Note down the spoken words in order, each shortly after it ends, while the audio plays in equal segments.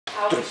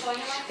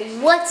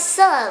What's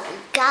up,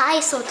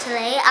 guys? So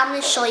today I'm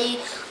gonna show you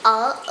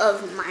all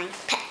of my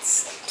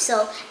pets.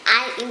 So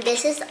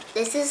this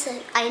is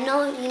I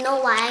know you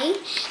know why,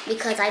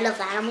 because I love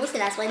animals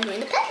and that's why I'm doing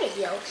the pet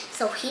video.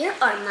 So here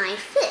are my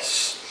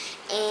fish,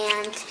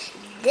 and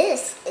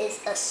this is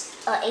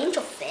a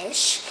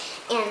angelfish,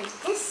 and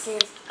this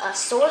is a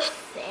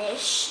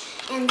swordfish,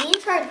 and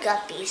these are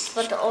guppies,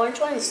 but the orange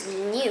one is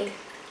new.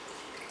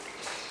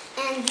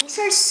 And these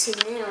are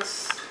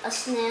snails. A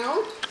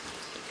snail,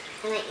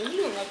 and I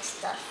even like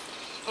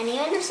stuff. And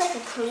even there's like a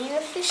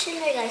cleaner fish in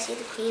there. You guys see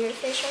the cleaner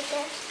fish right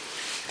there?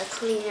 A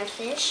cleaner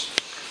fish.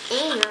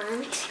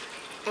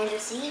 And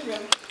there's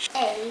even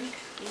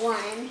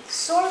one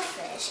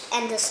swordfish.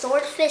 And the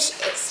swordfish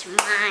is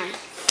my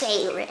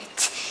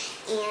favorite.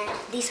 And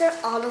these are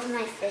all of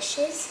my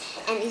fishes.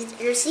 And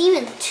there's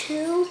even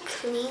two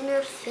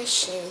cleaner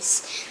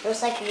fishes.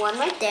 There's like one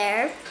right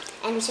there,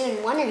 and there's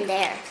even one in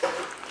there.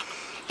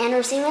 And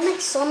there's even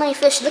like so many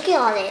fish. Look at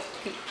all it.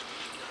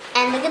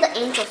 And look at the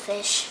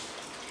angelfish.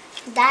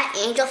 That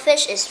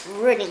angelfish is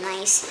really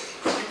nice.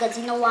 Because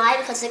you know why?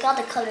 Because look at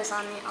all the colors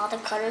on it. All the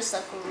colors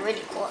look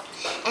really cool.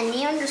 And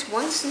then there's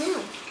one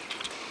snail.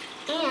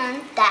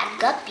 And that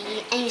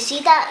guppy. And you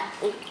see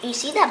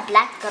that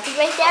black guppy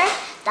right there?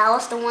 That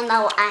was the one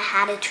that I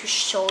had to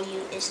show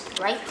you is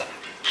right there.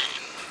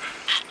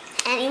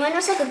 And even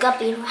there's like a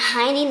guppy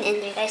hiding in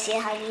there. You guys see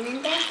it hiding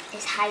in there?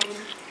 It's hiding.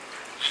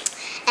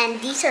 And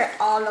these are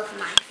all of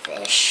my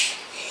fish,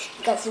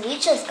 because we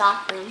just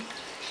got them.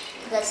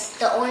 Because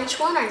the orange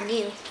one are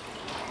new.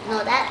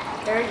 No,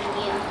 they're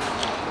new.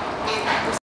 And